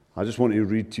I just want to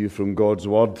read to you from God's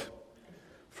Word,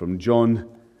 from John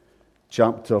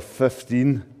chapter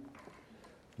 15,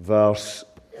 verse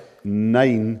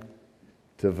 9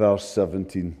 to verse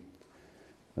 17.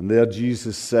 And there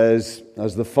Jesus says,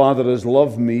 "As the Father has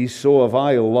loved me, so have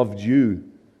I loved you.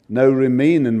 Now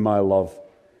remain in my love.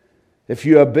 If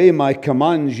you obey my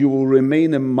commands, you will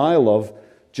remain in my love,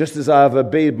 just as I have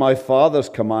obeyed my Father's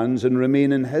commands and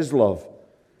remain in his love.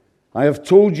 I have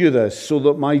told you this so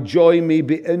that my joy may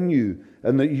be in you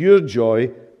and that your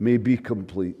joy may be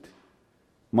complete.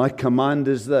 My command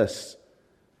is this: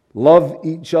 love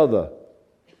each other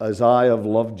as I have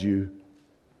loved you.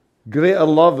 Greater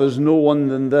love has no one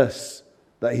than this,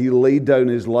 that he laid down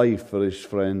his life for his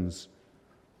friends.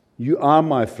 You are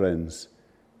my friends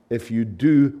if you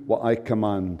do what I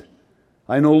command.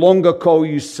 I no longer call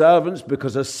you servants,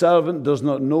 because a servant does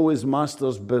not know his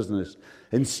master's business.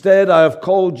 Instead, I have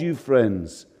called you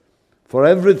friends. For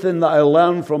everything that I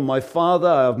learned from my Father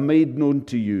I have made known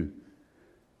to you.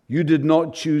 You did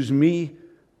not choose me,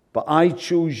 but I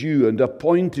chose you and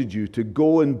appointed you to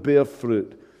go and bear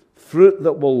fruit, fruit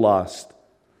that will last.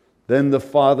 Then the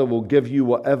Father will give you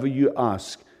whatever you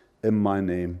ask in my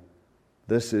name.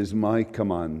 This is my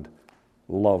command: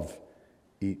 love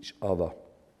each other."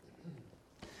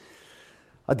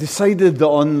 I decided that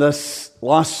on this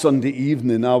last Sunday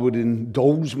evening I would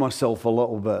indulge myself a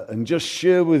little bit and just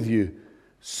share with you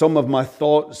some of my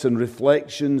thoughts and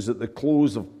reflections at the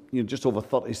close of just over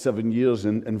 37 years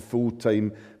in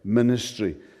full-time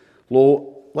ministry.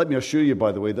 Let me assure you,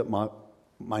 by the way, that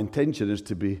my intention is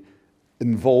to be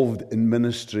involved in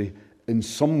ministry in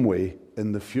some way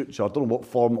in the future. I don't know what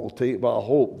form it will take, but I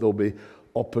hope there'll be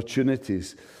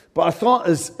opportunities. But I thought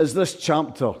as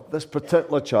this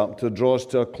particular chapter draws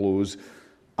to a close,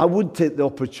 I would take the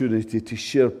opportunity to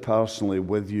share personally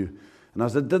with you. And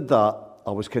as I did that,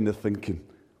 I was kind of thinking,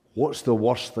 what's the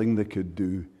worst thing they could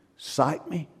do? Sack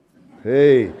me?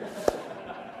 Hey,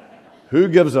 who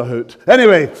gives a hoot?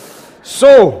 Anyway,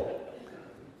 so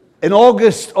in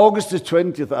August the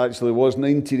 20th, it actually was,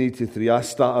 1983, I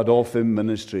started off in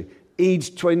ministry,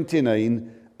 aged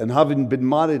 29, and having been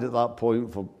married at that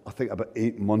point for, I think, about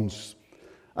 8 months.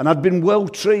 And I'd been well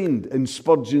trained in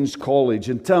Spurgeon's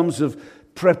College in terms of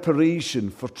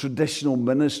preparation for traditional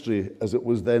ministry as it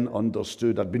was then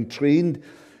understood. I'd been trained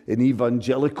in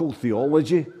evangelical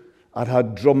theology. I'd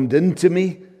had drummed into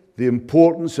me the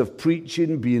importance of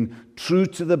preaching being true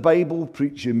to the Bible,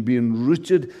 preaching being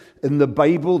rooted in the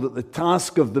Bible, that the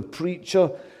task of the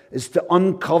preacher is to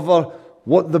uncover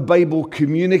what the Bible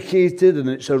communicated in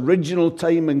its original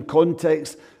time and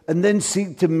context, and then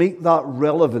seek to make that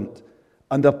relevant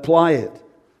and apply it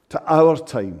to our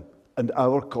time and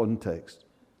our context.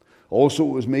 Also,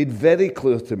 it was made very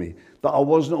clear to me that I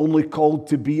wasn't only called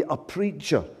to be a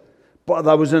preacher, but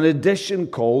that I was in addition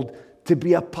called to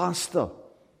be a pastor.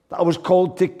 That I was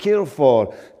called to care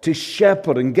for, to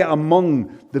shepherd and get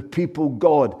among the people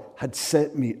God had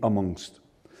set me amongst.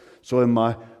 So in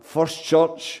my first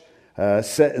church,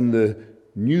 set in the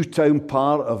Newtown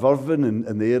part of Irvine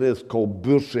in the area called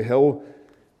Bourse Hill,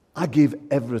 I gave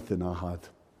everything I had.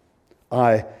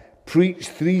 I preached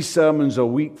 3 sermons a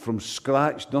week from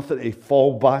scratch, nothing to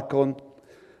fall back on.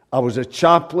 I was a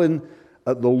chaplain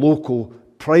at the local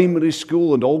primary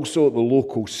school and also at the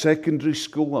local secondary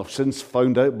school. I've since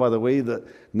found out, by the way, that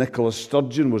Nicola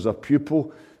Sturgeon was a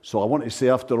pupil. So I want to say,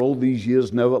 after all these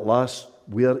years now, at last,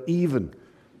 we are even.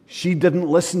 She didn't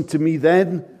listen to me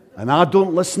then, and I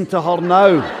don't listen to her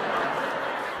now.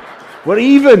 We're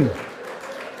even.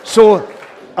 So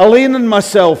Elaine and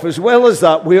myself, as well as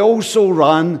that, we also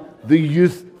ran the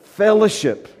youth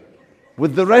fellowship,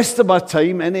 with the rest of my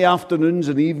time, any afternoons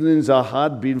and evenings I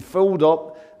had, being filled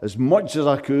up as much as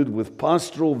I could with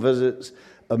pastoral visits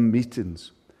and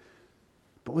meetings.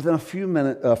 But within a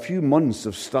few months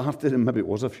of starting, and maybe it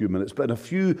was a few minutes, but in a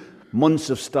few months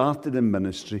of starting in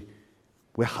ministry,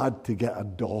 we had to get a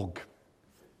dog,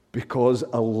 because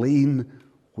Elaine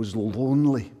was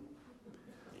lonely.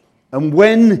 And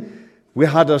when we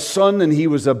had a son and he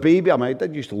was a baby, I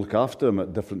did used to look after him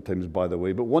at different times, by the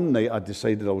way, but one night I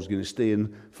decided I was going to stay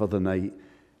in for the night,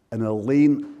 and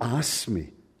Elaine asked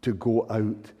me to go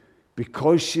out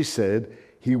because she said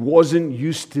he wasn't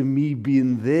used to me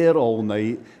being there all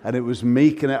night and it was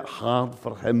making it hard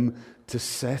for him to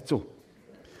settle.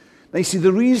 Now, you see,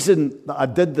 the reason that I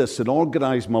did this and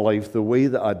organised my life the way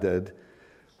that I did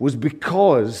was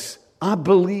because I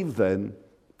believed then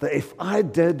that if I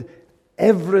did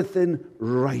everything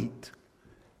right,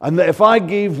 and that if I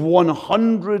gave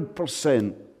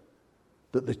 100%,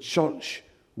 that the church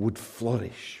would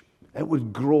flourish, it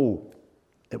would grow,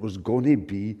 it was going to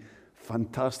be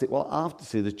fantastic. Well, I have to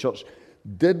say the church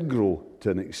did grow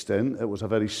to an extent. It was a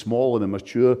very small and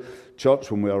immature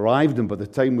church when we arrived, and by the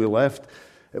time we left,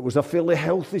 it was a fairly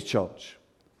healthy church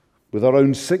with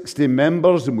around 60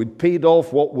 members, and we'd paid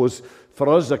off what was, for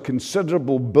us, a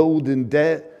considerable building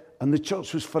debt, and the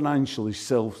church was financially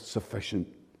self-sufficient.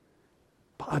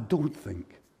 But I don't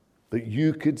think that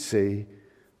you could say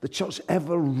the church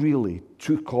ever really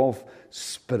took off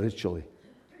spiritually.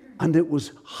 And it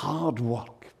was hard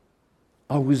work.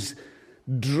 I was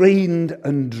drained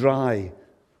and dry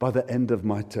by the end of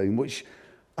my time, which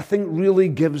I think really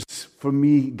gives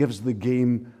the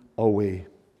game away.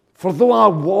 For though I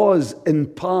was in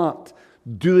part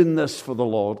doing this for the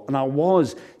Lord, and I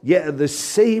was, yet at the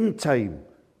same time,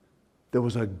 there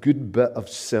was a good bit of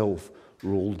self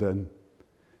rolled in.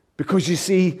 Because you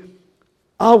see,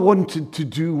 I wanted to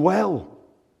do well,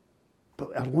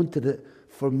 but I wanted it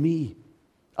for me.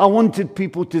 I wanted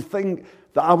people to think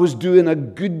that I was doing a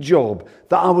good job,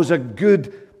 that I was a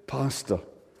good pastor.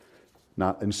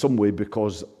 Now, in some way,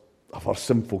 because of our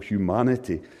sinful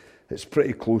humanity, it's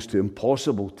pretty close to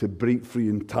impossible to break free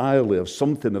entirely of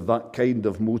something of that kind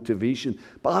of motivation.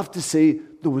 But I have to say,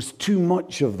 there was too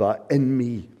much of that in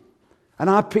me. And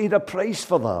I paid a price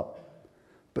for that.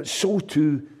 But so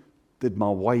too did my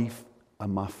wife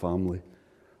and my family.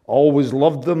 I always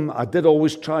loved them. I did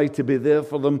always try to be there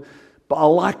for them. But a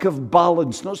lack of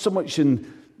balance, not so much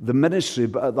in the ministry,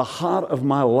 but at the heart of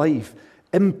my life,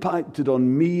 impacted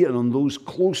on me and on those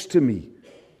close to me,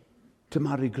 to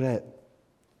my regret,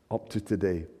 up to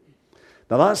today.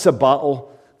 Now that's a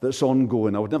battle that's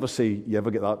ongoing. I would never say you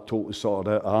ever get that totally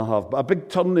sorted out. I have. But a big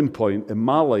turning point in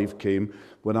my life came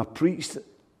when I preached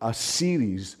a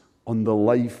series on the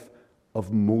life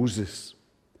of Moses.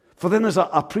 For then as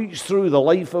I preached through the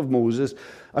life of Moses,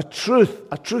 a truth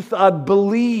that I'd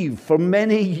believed for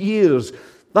many years,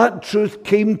 that truth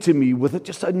came to me with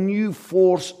just a new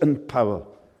force and power.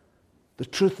 The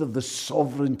truth of the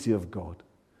sovereignty of God,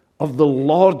 of the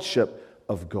lordship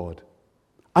of God,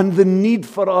 and the need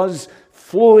for us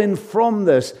flowing from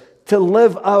this to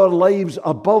live our lives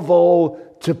above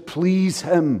all to please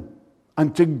Him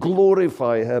and to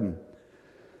glorify Him.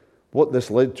 What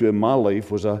this led to in my life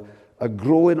was a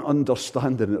growing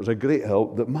understanding, it was a great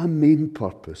help, that my main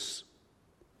purpose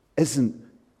isn't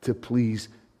to please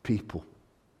people.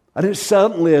 And it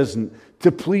certainly isn't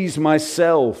to please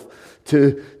myself,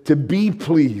 to be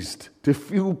pleased, to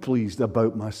feel pleased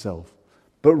about myself.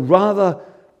 But rather,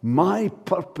 my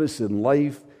purpose in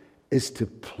life is to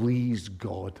please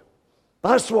God.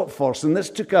 That's what first. And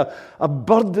this took a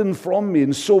burden from me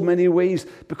in so many ways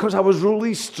because I was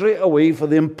released straight away for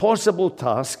the impossible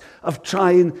task of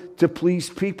trying to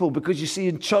please people. Because you see,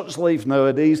 in church life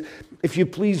nowadays, if you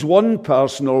please one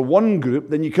person or one group,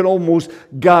 then you can almost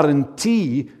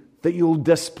guarantee that you'll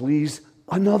displease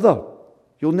another.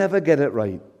 You'll never get it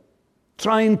right.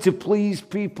 Trying to please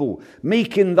people,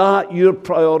 making that your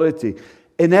priority,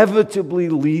 inevitably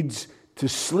leads to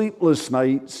sleepless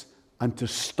nights and to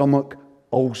stomach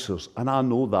ulcers. And I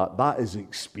know that. That is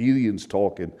experience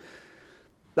talking.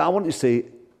 I want to say,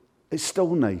 it's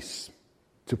still nice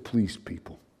to please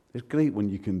people. It's great when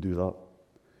you can do that.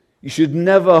 You should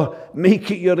never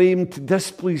make it your aim to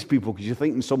displease people because you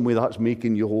think in some way that's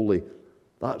making you holy.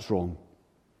 That's wrong.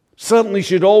 Certainly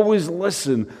should always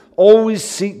listen, always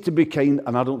seek to be kind,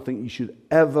 and I don't think you should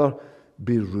ever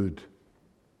be rude.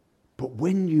 But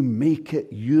when you make it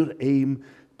your aim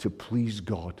to please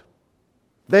God,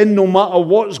 then no matter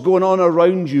what's going on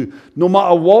around you, no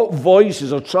matter what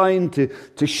voices are trying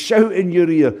to shout in your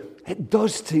ear, it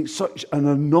does take such an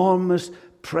enormous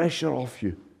pressure off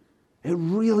you. It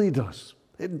really does.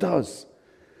 It does.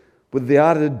 With the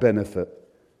added benefit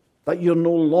that you're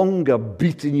no longer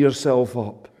beating yourself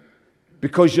up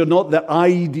because you're not the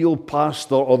ideal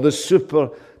pastor or the super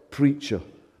preacher.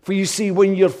 For you see,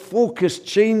 when your focus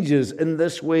changes in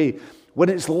this way, when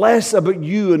it's less about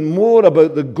you and more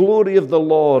about the glory of the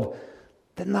Lord,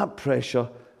 then that pressure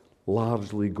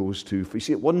largely goes too. For you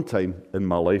see, at one time in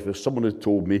my life, if someone had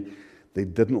told me they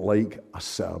didn't like a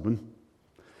sermon,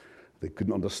 they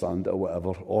couldn't understand it or whatever,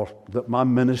 or that my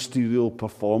ministerial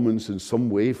performance in some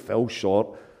way fell short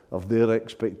of their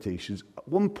expectations, at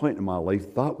one point in my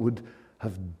life, that would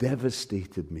have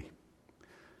devastated me.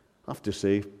 I have to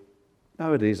say,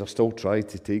 nowadays I still try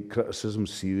to take criticism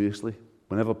seriously.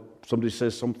 Whenever somebody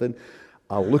says something,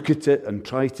 I look at it and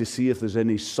try to see if there's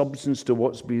any substance to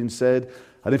what's being said.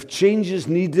 And if change is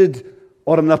needed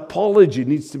or an apology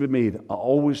needs to be made, I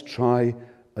always try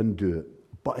and do it.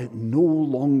 But it no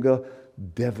longer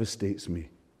devastates me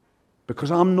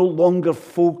because I'm no longer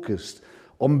focused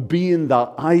on being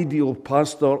that ideal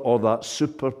pastor or that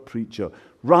super preacher.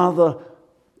 Rather,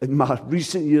 in my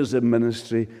recent years in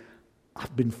ministry,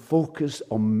 I've been focused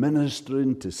on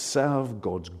ministering to serve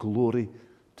God's glory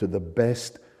to the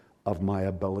best of my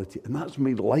ability. And that's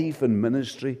made life and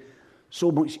ministry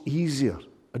so much easier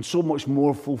and so much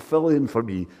more fulfilling for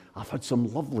me. I've had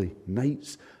some lovely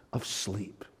nights of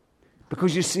sleep.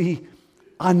 Because you see,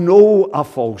 I know I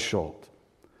fall short.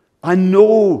 I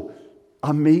know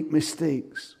I make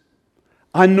mistakes.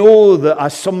 I know that I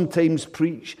sometimes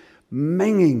preach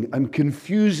minging and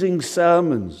confusing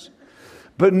sermons.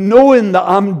 But knowing that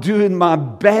I'm doing my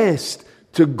best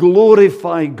to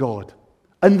glorify God,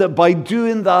 and that by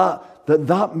doing that,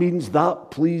 that means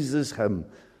that pleases Him,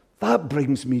 that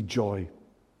brings me joy.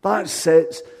 That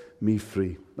sets me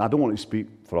free. Now, I don't want to speak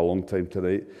for a long time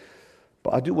tonight,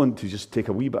 but I do want to just take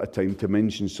a wee bit of time to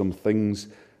mention some things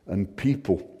and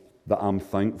people that I'm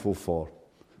thankful for.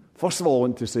 First of all, I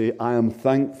want to say I am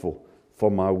thankful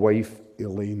for my wife,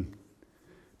 Elaine.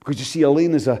 Because you see,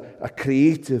 Elaine is a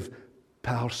creative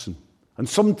person. And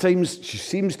sometimes she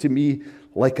seems to me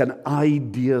like an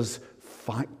ideas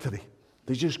factory.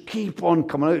 They just keep on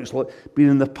coming out. It's like being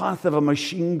in the path of a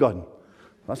machine gun.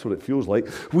 That's what it feels like.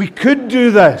 We could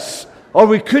do this, or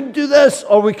we could do this,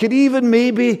 or we could even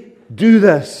maybe do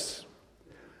this.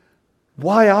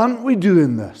 Why aren't we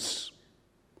doing this?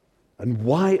 And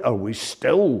why are we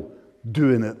still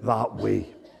doing it that way?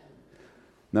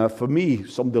 Now, for me,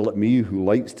 somebody like me who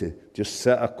likes to just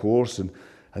set a course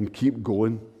and keep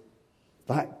going,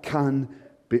 that can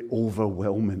be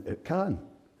overwhelming. It can.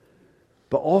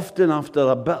 But often after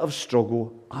a bit of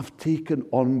struggle, I've taken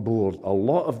on board a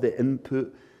lot of the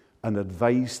input and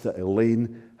advice that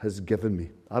Elaine has given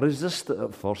me. I resist it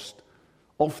at first,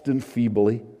 often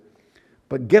feebly,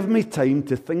 but give me time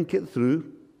to think it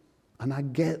through, and I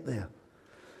get there.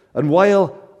 And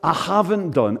while I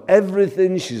haven't done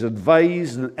everything she's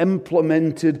advised and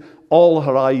implemented all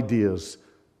her ideas,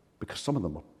 because some of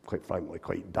them are, quite frankly,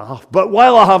 quite daft, but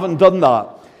while I haven't done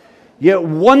that, yet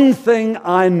one thing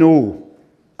I know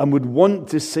and would want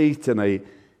to say tonight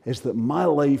is that my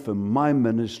life and my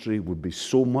ministry would be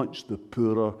so much the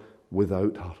poorer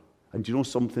without her. And do you know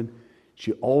something?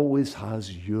 She always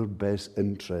has your best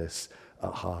interests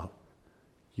at heart.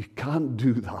 You can't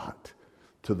do that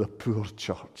to the poor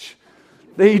church.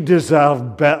 They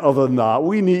deserve better than that.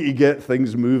 We need to get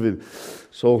things moving.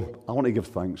 So I want to give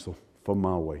thanks, though, for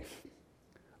my wife.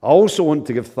 I also want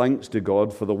to give thanks to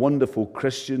God for the wonderful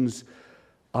Christians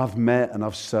I've met and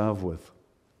I've served with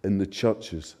in the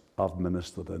churches I've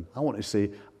ministered in. I want to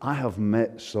say I have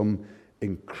met some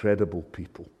incredible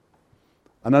people.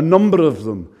 And a number of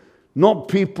them, not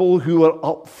people who are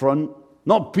up front,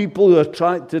 not people who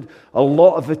attracted a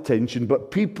lot of attention,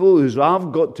 but people as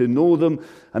I've got to know them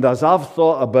and as I've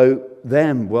thought about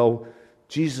them, well,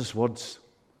 Jesus' words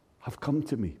have come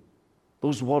to me.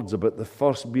 Those words about the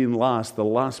first being last, the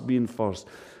last being first.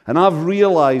 And I've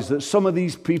realized that some of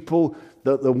these people,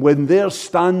 that when they're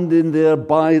standing there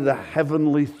by the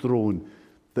heavenly throne,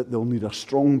 that they'll need a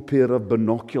strong pair of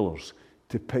binoculars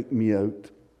to pick me out.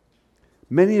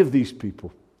 Many of these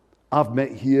people I've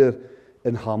met here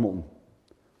in Hamilton.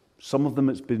 Some of them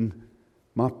it's been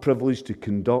my privilege to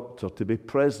conduct or to be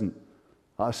present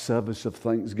at a service of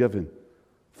thanksgiving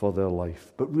for their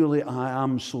life. But really, I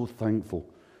am so thankful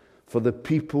for the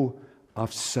people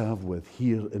I've served with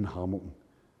here in Hamilton.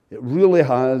 It really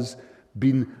has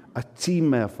been a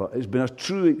team effort. It's been a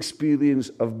true experience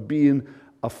of being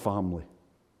a family.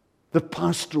 The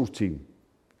pastoral team,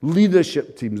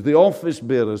 leadership teams, the office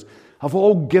bearers have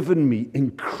all given me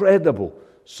incredible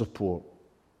support.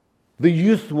 The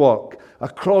youth work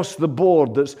across the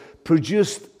board that's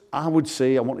produced, I want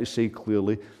to say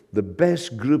clearly, the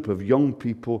best group of young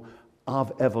people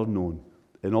I've ever known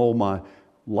in all my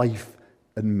life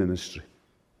and ministry.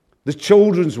 The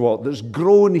children's work that's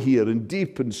grown here and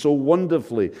deepened so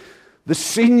wonderfully. The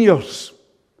seniors,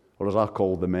 or as I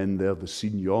call the men there, the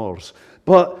seniors.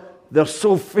 But they're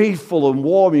so faithful and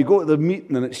warm. You go to the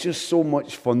meeting and it's just so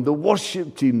much fun. The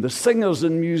worship team, the singers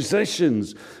and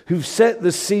musicians who've set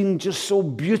the scene just so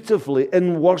beautifully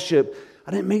in worship.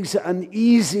 And it makes it an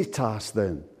easy task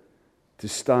then to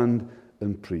stand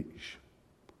and preach.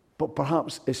 But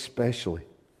perhaps especially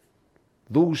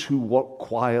those who work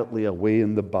quietly away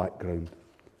in the background.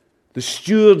 The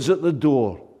stewards at the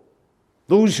door.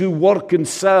 Those who work and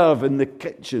serve in the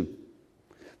kitchen.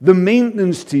 The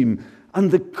maintenance team and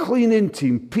the cleaning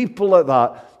team, people like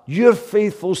that. Your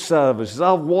faithful service, as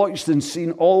I've watched and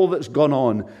seen all that's gone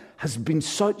on, has been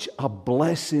such a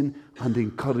blessing and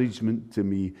encouragement to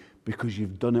me because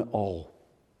you've done it all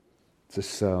to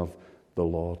serve the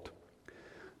Lord.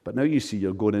 But now you see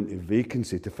you're going into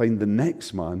vacancy to find the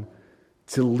next man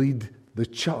to lead the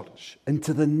church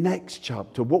into the next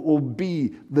chapter, what will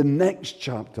be the next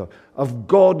chapter of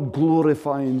God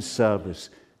glorifying service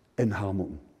in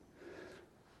Hamilton.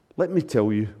 Let me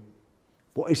tell you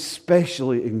what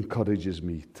especially encourages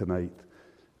me tonight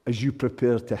as you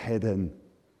prepare to head in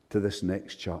to this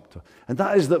next chapter. And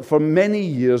that is that for many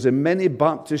years in many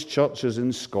Baptist churches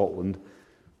in Scotland,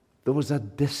 there was a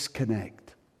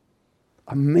disconnect,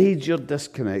 a major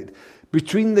disconnect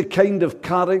between the kind of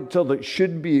character that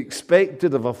should be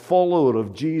expected of a follower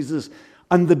of Jesus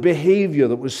and the behavior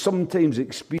that was sometimes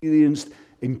experienced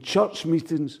in church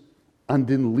meetings and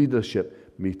in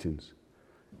leadership meetings.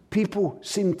 People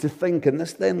seemed to think, and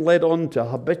this then led on to a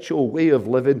habitual way of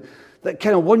living, that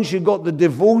kind of once you got the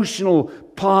devotional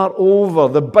part over,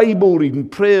 the Bible reading,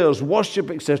 prayers, worship,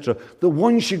 etc., that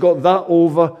once you got that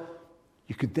over,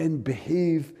 you could then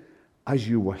behave as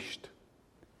you wished.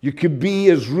 You could be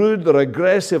as rude or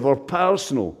aggressive or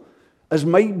personal as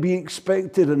might be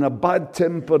expected in a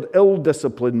bad-tempered,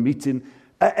 ill-disciplined meeting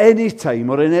at any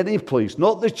time or in any place,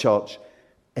 not the church,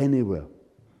 anywhere.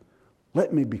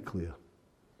 Let me be clear.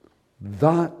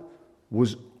 That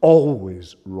was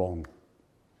always wrong.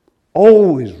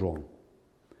 Always wrong.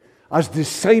 As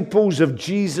disciples of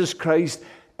Jesus Christ,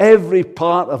 every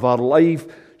part of our life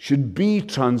should be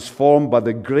transformed by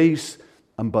the grace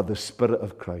and by the Spirit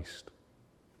of Christ.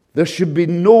 There should be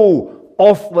no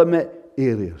off-limit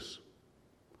areas.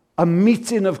 A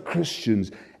meeting of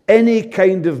Christians, any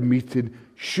kind of meeting,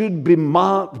 should be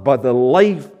marked by the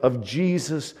life of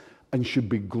Jesus and should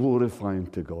be glorifying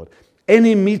to God.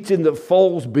 Any meeting that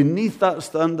falls beneath that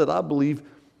standard, I believe,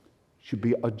 should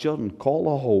be adjourned,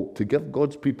 call a halt, to give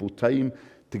God's people time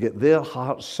to get their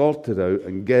hearts sorted out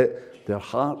and get their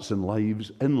hearts and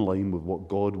lives in line with what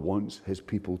God wants His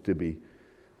people to be.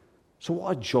 So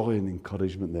what a joy and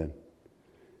encouragement then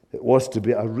it was to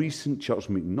be at a recent church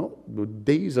meeting, not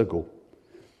days ago,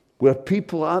 where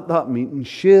people at that meeting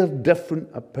shared different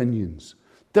opinions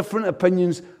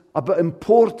about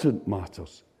important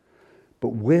matters, but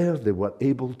where they were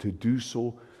able to do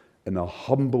so in a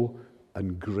humble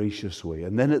and gracious way.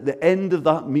 And then at the end of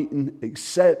that meeting,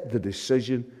 accept the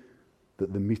decision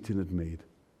that the meeting had made.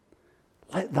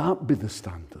 Let that be the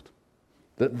standard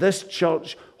that this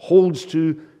church holds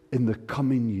to in the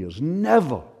coming years.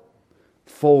 Never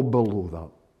fall below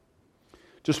that.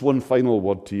 Just one final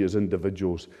word to you as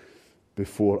individuals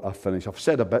before I finish. I've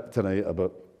said a bit tonight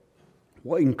about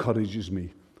what encourages me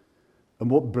and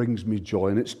what brings me joy.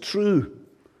 And it's true.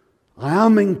 I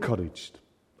am encouraged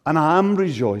and I am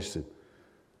rejoicing.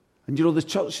 And you know, the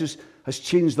church has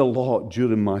changed a lot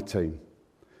during my time.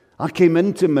 I came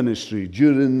into ministry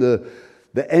during the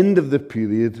end of the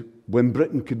period when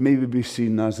Britain could maybe be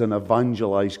seen as an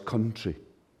evangelized country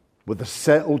with a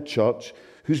settled church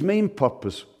whose main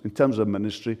purpose in terms of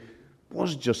ministry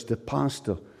was just to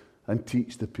pastor and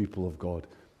teach the people of God.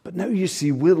 But now you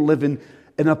see, we're living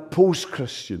in a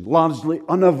post-Christian, largely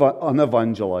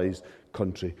unevangelized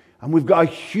country. And we've got a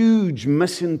huge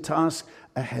mission task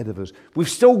ahead of us. We've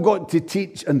still got to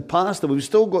teach and pastor. We've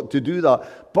still got to do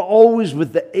that, but always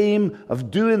with the aim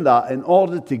of doing that in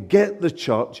order to get the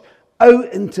church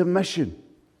out into mission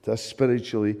to a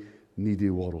spiritually needy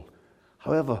world.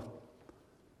 However,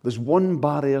 there's one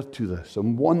barrier to this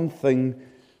and one thing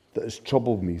that has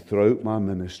troubled me throughout my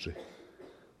ministry,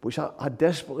 which I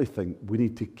desperately think we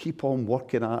need to keep on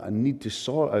working at and need to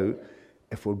sort out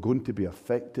if we're going to be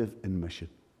effective in mission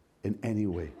in any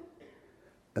way.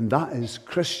 And that is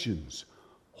Christians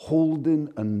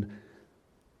holding and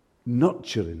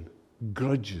nurturing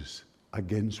grudges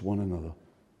against one another.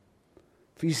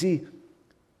 For you see,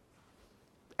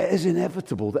 it is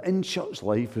inevitable that in church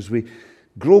life, as we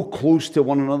grow close to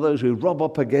one another, as we rub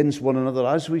up against one another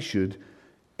as we should,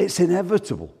 it's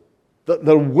inevitable that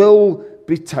there will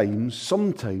be times,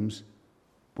 sometimes,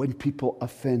 when people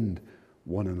offend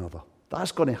one another.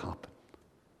 That's going to happen.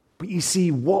 But you see,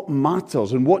 what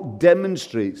matters and what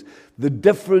demonstrates the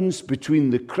difference between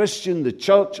the Christian, the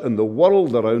church, and the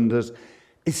world around us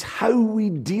is how we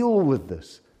deal with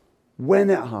this when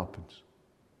it happens.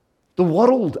 The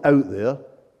world out there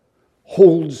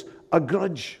holds a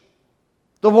grudge.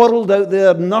 The world out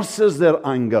there nurses their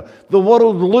anger. The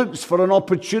world looks for an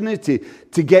opportunity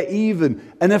to get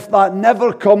even. And if that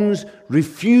never comes,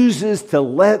 refuses to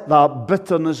let that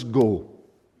bitterness go.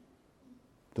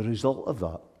 The result of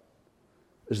that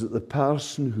is that the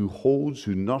person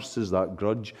who nurses that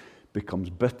grudge becomes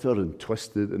bitter and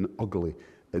twisted and ugly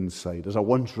inside. As I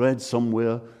once read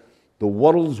somewhere, the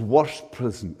world's worst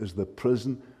prison is the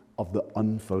prison of the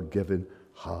unforgiving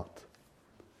heart.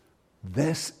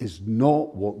 This is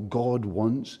not what God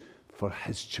wants for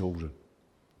His children.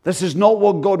 This is not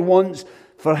what God wants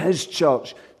for his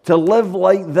church. To live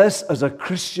like this as a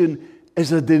Christian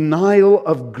is a denial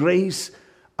of grace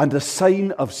and a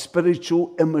sign of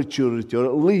spiritual immaturity, or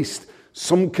at least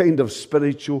some kind of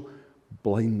spiritual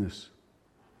blindness.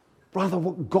 Rather,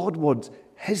 what God wants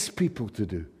his people to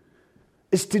do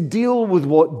is to deal with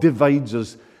what divides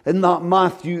us in that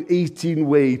Matthew 18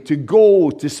 way, to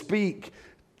go, to speak,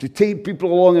 to take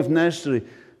people along if necessary,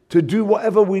 to do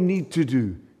whatever we need to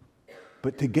do,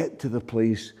 but to get to the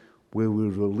place where we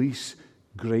release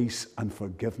grace and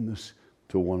forgiveness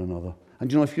to one another.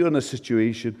 And you know, if you're in a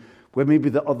situation where maybe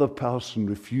the other person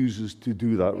refuses to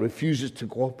do that, refuses to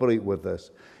cooperate with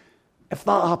this, if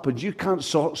that happens, you can't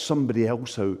sort somebody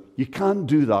else out. You can't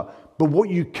do that. But what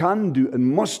you can do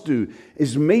and must do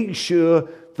is make sure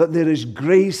that there is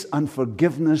grace and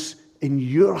forgiveness in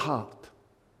your heart.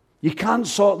 You can't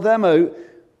sort them out,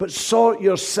 but sort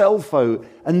yourself out,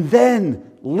 and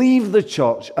then leave the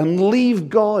church and leave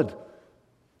God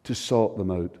to sort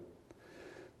them out.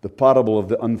 The parable of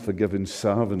the unforgiven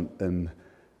servant in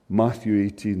Matthew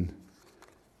 18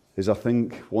 is, I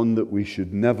think, one that we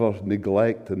should never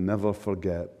neglect and never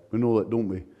forget. We know that, don't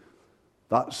we?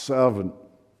 That servant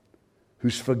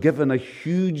who's forgiven a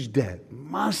huge debt,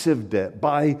 massive debt,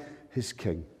 by his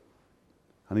king.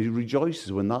 And he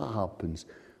rejoices when that happens.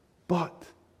 But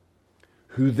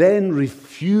who then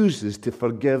refuses to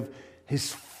forgive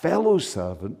his fellow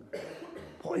servant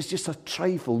what is just a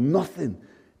trifle, nothing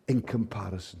in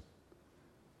comparison,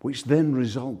 which then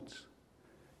results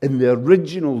in the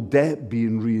original debt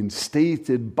being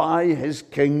reinstated by his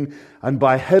king and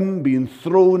by him being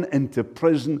thrown into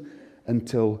prison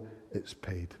until it's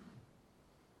paid.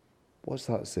 What's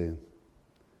that saying?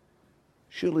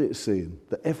 Surely it's saying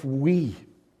that if we,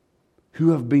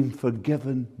 who have been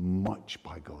forgiven much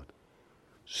by God,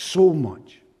 so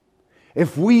much,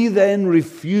 if we then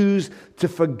refuse to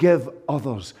forgive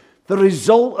others, the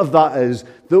result of that is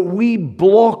that we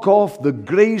block off the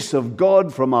grace of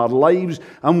God from our lives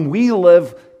and we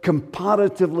live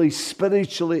comparatively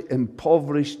spiritually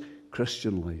impoverished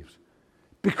Christian lives.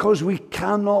 Because we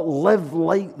cannot live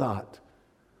like that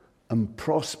and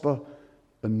prosper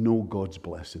and know God's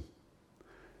blessing.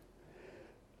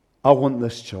 I want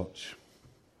this church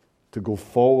to go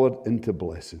forward into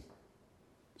blessing.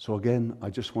 So again,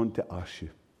 I just want to ask you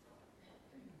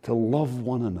to love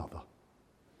one another,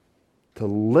 to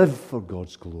live for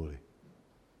God's glory,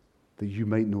 that you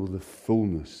might know the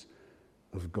fullness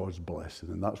of God's blessing.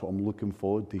 And that's what I'm looking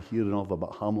forward to hearing of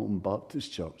about Hamilton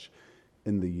Baptist Church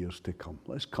in the years to come.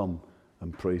 Let's come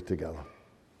and pray together.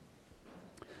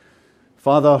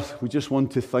 Father, we just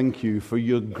want to thank you for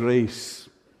your grace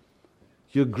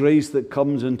that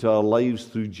comes into our lives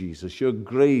through Jesus, your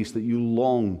grace that you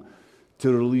long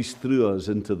to release through us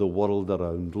into the world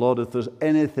around. Lord, if there's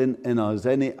anything in us,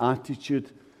 any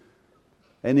attitude,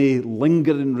 any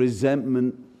lingering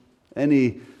resentment,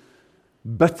 any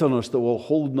bitterness that we're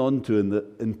holding on to and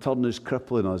that in turn is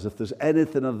crippling us, if there's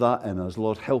anything of that in us,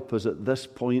 Lord, help us at this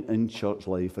point in church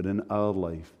life and in our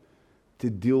life to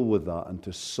deal with that and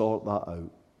to sort that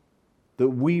out, that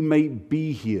we might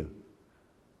be here,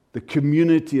 the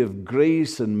community of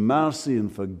grace and mercy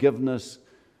and forgiveness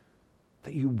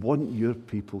that you want your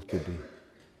people to be.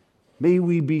 May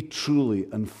we be truly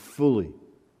and fully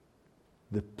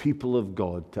the people of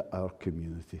God to our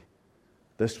community.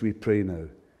 This we pray now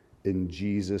in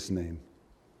Jesus' name.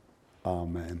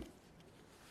 Amen.